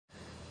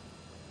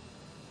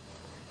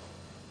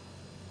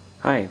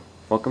Hi,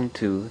 welcome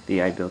to the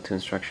iBuilt2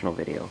 instructional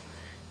video.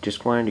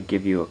 Just wanted to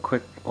give you a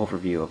quick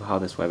overview of how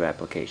this web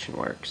application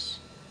works.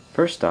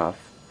 First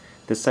off,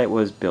 this site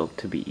was built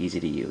to be easy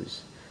to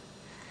use.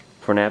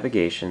 For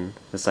navigation,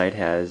 the site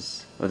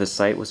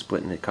was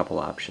split into a couple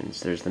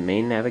options. There's the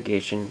main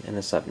navigation and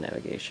the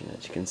sub-navigation.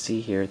 As you can see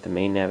here, the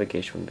main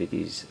navigation would be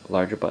these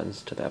larger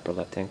buttons to the upper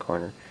left-hand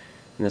corner,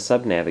 and the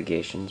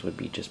sub-navigations would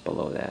be just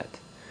below that.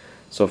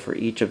 So for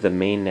each of the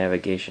main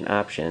navigation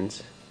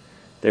options,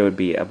 there would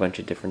be a bunch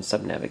of different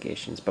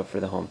sub-navigations, but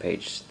for the home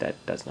page that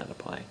does not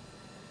apply.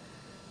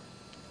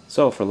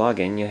 So for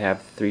login, you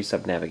have three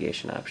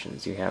sub-navigation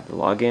options. You have the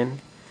login,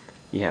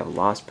 you have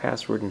lost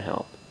password, and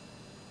help.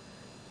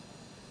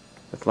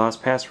 With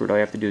lost password, all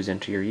you have to do is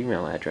enter your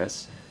email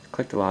address,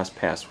 click the lost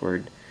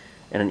password,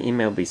 and an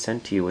email will be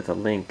sent to you with a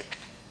link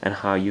on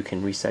how you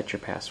can reset your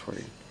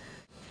password.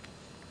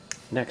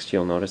 Next,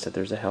 you'll notice that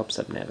there's a help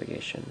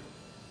sub-navigation.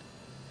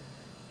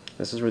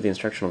 This is where the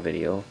instructional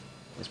video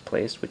is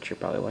placed, which you're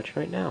probably watching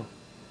right now.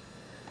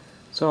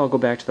 So I'll go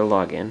back to the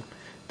login.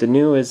 The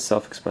new is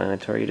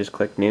self-explanatory. You just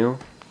click new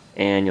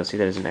and you'll see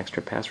there's an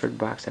extra password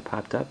box that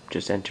popped up.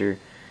 Just enter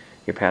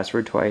your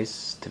password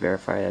twice to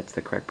verify that's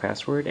the correct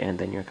password, and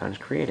then your account is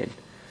created.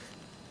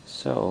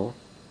 So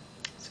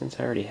since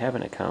I already have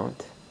an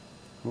account,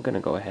 I'm going to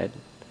go ahead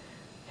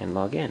and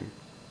log in.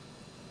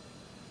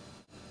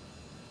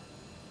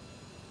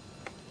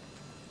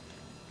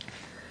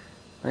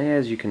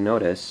 As you can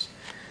notice,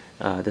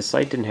 the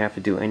site didn't have to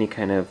do any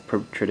kind of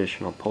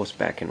traditional post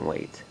back and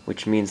wait,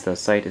 which means the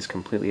site is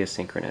completely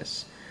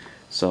asynchronous.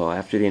 So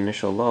after the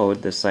initial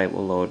load, the site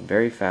will load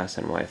very fast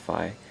on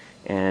Wi-Fi,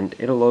 and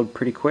it'll load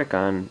pretty quick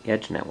on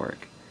Edge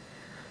network.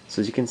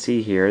 So as you can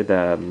see here,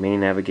 the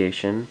main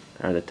navigation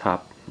are the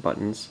top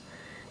buttons,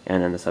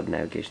 and then the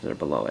sub-navigations are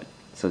below it.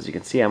 So as you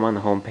can see, I'm on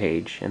the home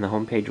page, and the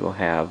home page will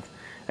have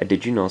a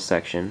Did You Know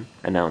section,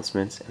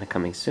 announcements, and a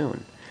Coming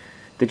Soon.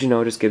 Did You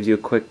Know just gives you a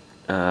quick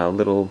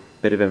little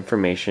bit of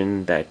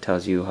information that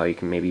tells you how you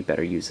can maybe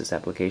better use this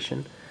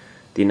application.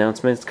 The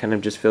announcements kind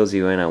of just fills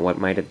you in on what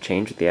might have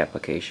changed with the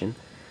application.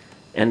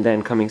 And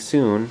then Coming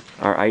Soon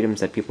are items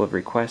that people have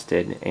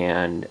requested,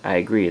 and I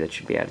agree that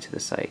should be added to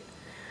the site.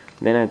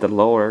 And then at the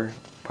lower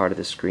part of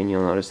the screen,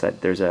 you'll notice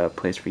that there's a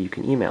place where you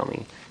can email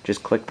me.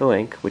 Just click the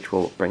link, which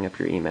will bring up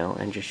your email,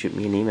 and just shoot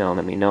me an email and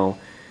let me know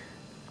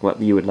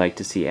what you would like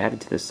to see added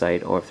to the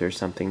site, or if there's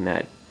something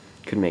that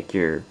could make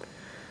your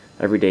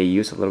everyday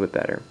use a little bit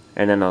better.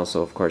 And then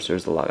also, of course,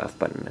 there's the log off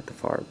button at the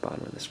far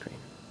bottom of the screen.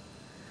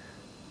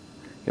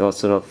 You'll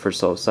also note for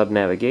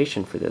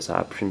sub-navigation for this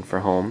option for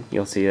home,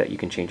 you'll see that you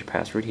can change your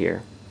password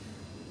here.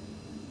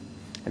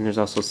 And there's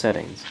also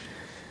settings.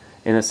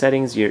 In the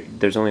settings,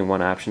 there's only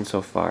one option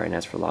so far, and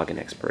that's for login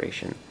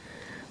expiration.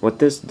 What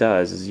this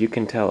does is you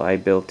can tell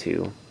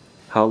iBuilt2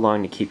 how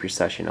long to keep your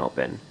session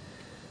open.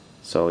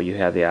 So you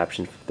have the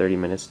option for 30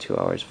 minutes, 2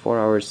 hours, 4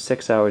 hours,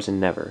 6 hours, and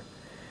never.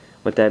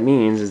 What that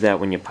means is that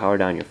when you power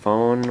down your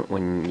phone,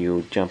 when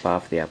you jump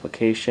off the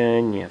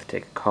application, you have to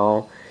take a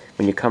call,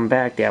 when you come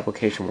back, the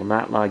application will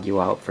not log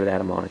you out for that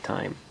amount of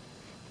time.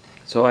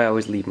 So I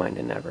always leave mine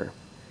to never.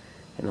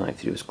 And all I have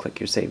to do is click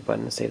your save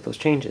button to save those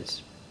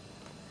changes.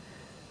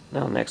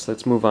 Now next,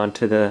 let's move on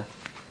to the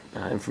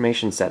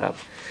information setup.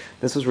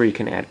 This is where you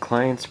can add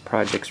clients,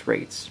 projects,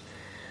 rates.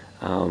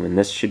 And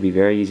this should be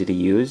very easy to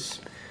use.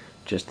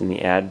 Just in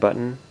the add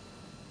button,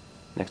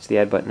 next to the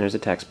add button there's a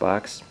text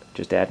box.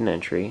 Just add an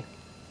entry.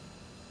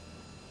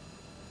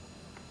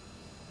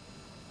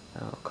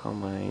 I'll call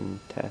mine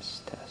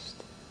test. And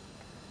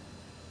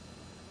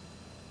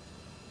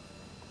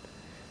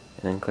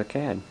then click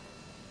add.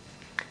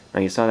 Now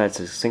you saw that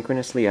it's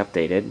synchronously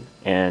updated,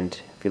 and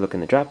if you look in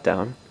the drop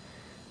down,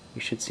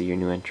 you should see your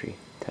new entry,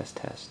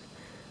 test.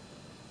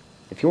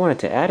 If you wanted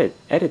to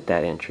edit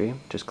that entry,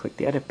 just click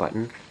the edit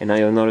button, and now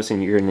you'll notice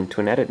you're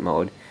into an edit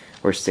mode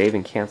where save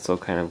and cancel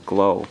kind of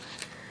glow.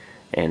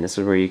 And this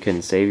is where you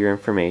can save your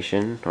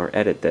information or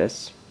edit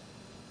this.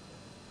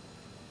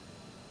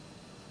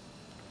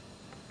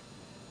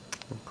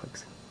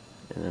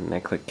 And then I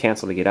click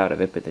cancel to get out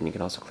of it, but then you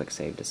can also click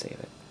save to save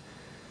it.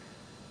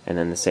 And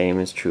then the same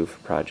is true for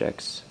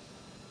projects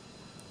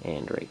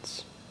and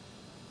rates.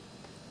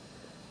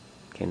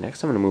 Okay,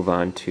 next I'm going to move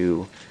on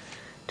to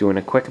doing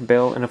a quick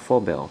bill and a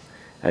full bill.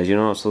 As you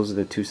notice, those are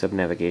the two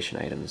sub-navigation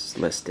items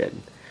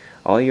listed.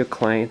 All your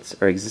clients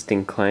or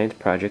existing client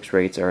projects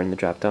rates are in the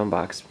drop-down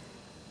box,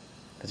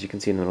 as you can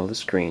see in the middle of the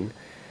screen.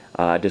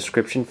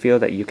 Description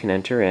field that you can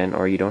enter in,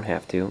 or you don't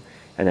have to,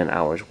 and then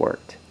hours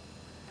worked.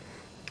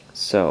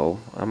 So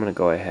I'm going to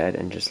go ahead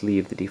and just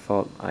leave the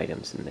default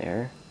items in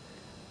there.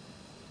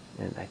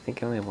 And I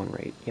think I only have one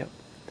rate. Yep.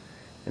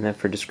 And then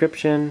for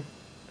description,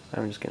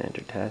 I'm just going to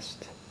enter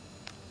test.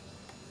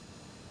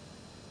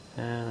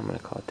 And I'm going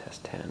to call it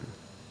test 10.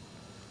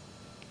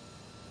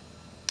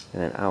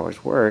 And then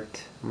hours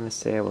worked, I'm going to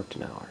say I worked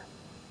an hour.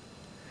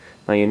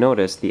 Now you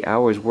notice the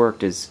hours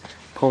worked is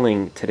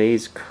pulling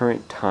today's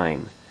current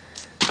time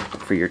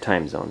for your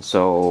time zone.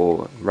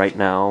 So right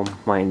now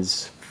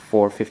mine's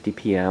 4:50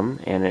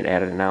 p.m. and it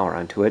added an hour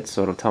onto it,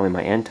 so it'll tell me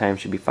my end time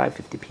should be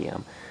 5:50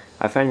 p.m.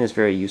 I find this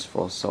very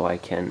useful so I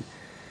can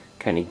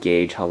kind of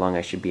gauge how long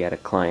I should be at a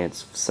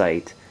client's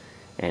site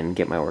and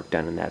get my work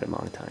done in that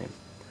amount of time.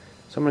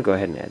 So I'm going to go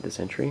ahead and add this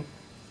entry.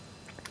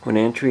 When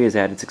an entry is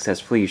added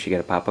successfully, you should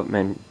get a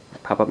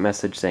pop-up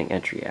message saying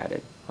entry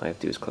added. All I have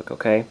to do is click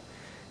OK,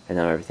 and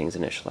now everything's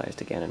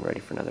initialized again and ready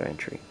for another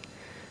entry.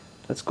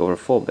 Let's go to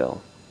full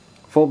bill.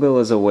 Full bill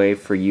is a way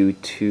for you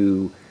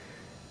to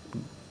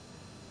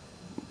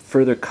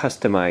further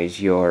customize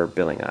your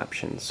billing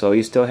options. So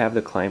you still have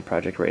the client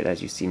project rate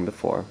as you've seen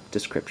before,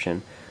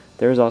 description.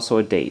 There is also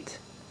a date.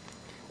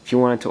 If you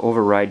wanted to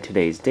override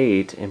today's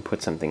date and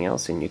put something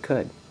else in, you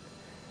could.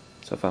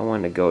 So if I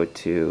wanted to go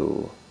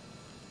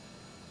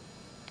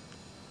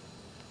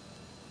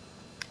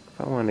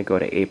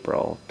to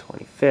April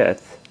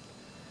 25th,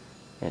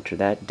 enter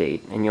that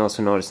date, and you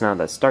also notice now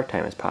that start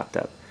time has popped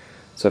up.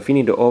 So if you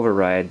need to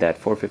override that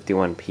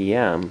 4:51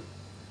 p.m.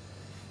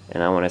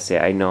 and I want to say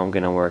I know I'm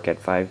going to work at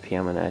 5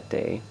 p.m. on that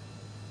day,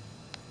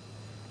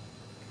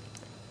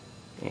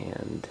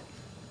 and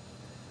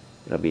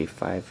it'll be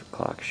 5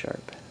 o'clock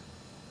sharp,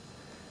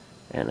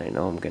 and I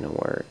know I'm going to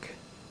work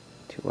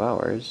 2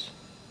 hours.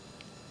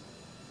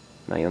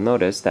 Now you'll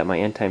notice that my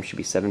end time should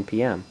be 7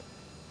 p.m.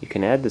 You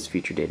can add this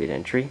future dated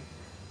entry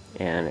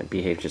and it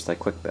behaves just like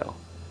QuickBill.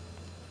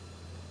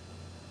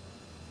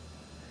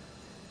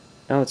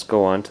 Now let's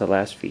go on to the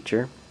last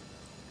feature,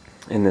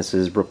 and this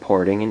is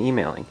reporting and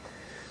emailing.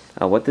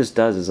 What this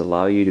does is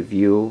allow you to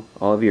view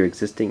all of your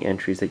existing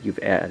entries that you've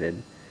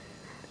added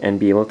and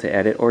be able to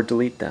edit or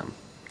delete them.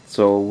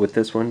 So with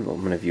this one, I'm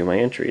going to view my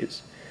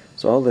entries.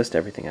 So I'll list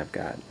everything I've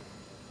got.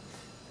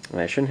 And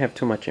I shouldn't have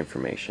too much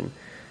information,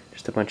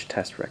 just a bunch of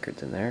test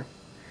records in there.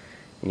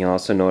 And you'll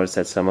also notice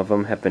that some of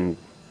them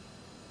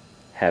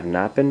have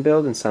not been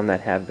billed and some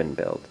that have been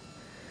billed.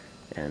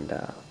 And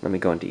let me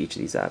go into each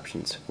of these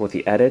options. With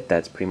the edit,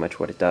 that's pretty much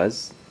what it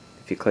does.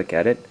 If you click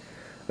edit,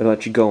 it'll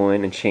let you go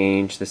in and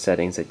change the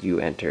settings that you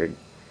entered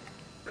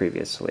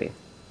previously.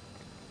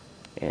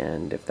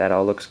 And if that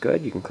all looks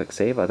good, you can click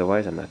save.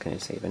 Otherwise, I'm not going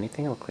to save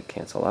anything. I'll click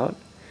cancel out.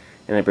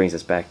 And that brings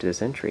us back to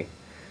this entry.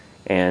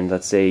 And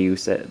let's say you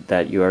said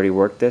that you already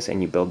worked this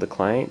and you billed the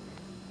client.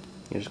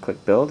 You just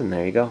click build and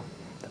there you go.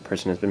 The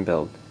person has been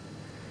billed.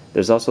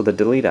 There's also the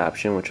delete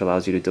option, which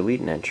allows you to delete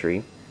an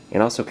entry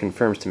and also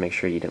confirms to make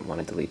sure you didn't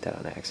want to delete that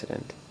on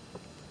accident.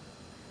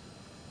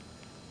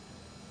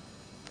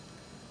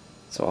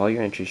 So all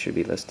your entries should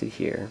be listed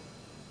here.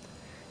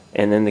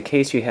 And in the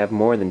case you have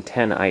more than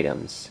 10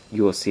 items,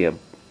 you will see a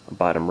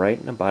bottom right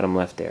and a bottom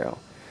left arrow.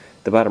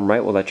 The bottom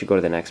right will let you go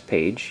to the next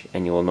page,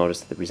 and you will notice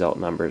that the result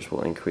numbers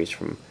will increase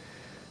from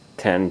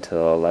 10 to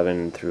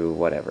 11 through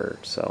whatever.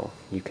 So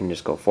you can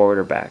just go forward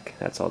or back.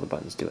 That's all the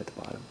buttons do at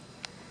the bottom.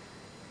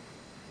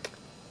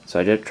 So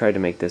I did try to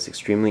make this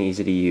extremely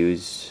easy to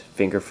use,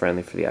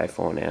 finger-friendly for the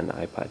iPhone and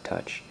iPod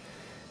Touch.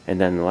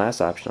 And then the last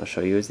option I'll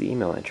show you is the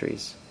email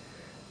entries.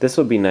 This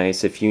will be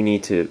nice if you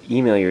need to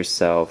email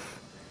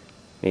yourself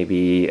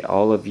maybe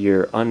all of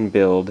your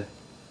unbilled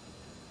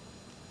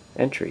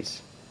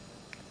entries.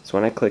 So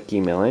when I click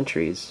email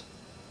entries,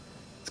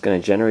 it's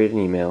going to generate an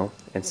email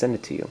and send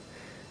it to you.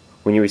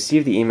 When you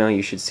receive the email,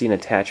 you should see an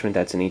attachment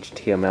that's an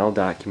HTML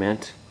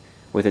document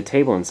with a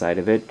table inside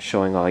of it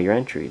showing all your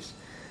entries.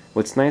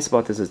 What's nice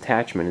about this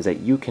attachment is that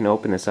you can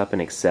open this up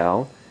in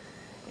Excel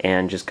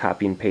and just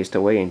copy and paste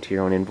away into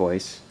your own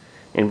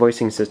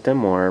invoicing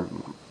system or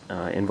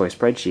invoice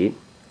spreadsheet,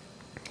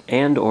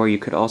 and or you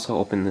could also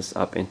open this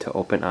up into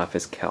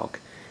OpenOffice Calc.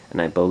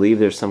 And I believe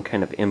there's some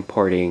kind of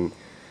importing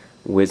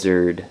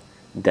wizard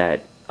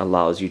that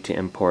allows you to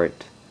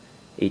import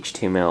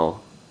HTML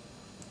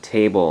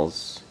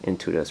tables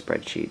into the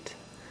spreadsheet.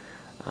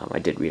 I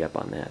did read up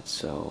on that,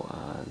 so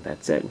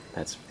that's it.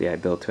 That's the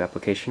iBuild 2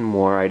 application.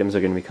 More items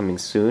are going to be coming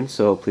soon,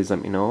 so please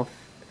let me know if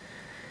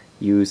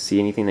you see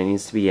anything that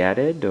needs to be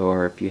added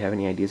or if you have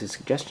any ideas or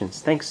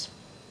suggestions. Thanks!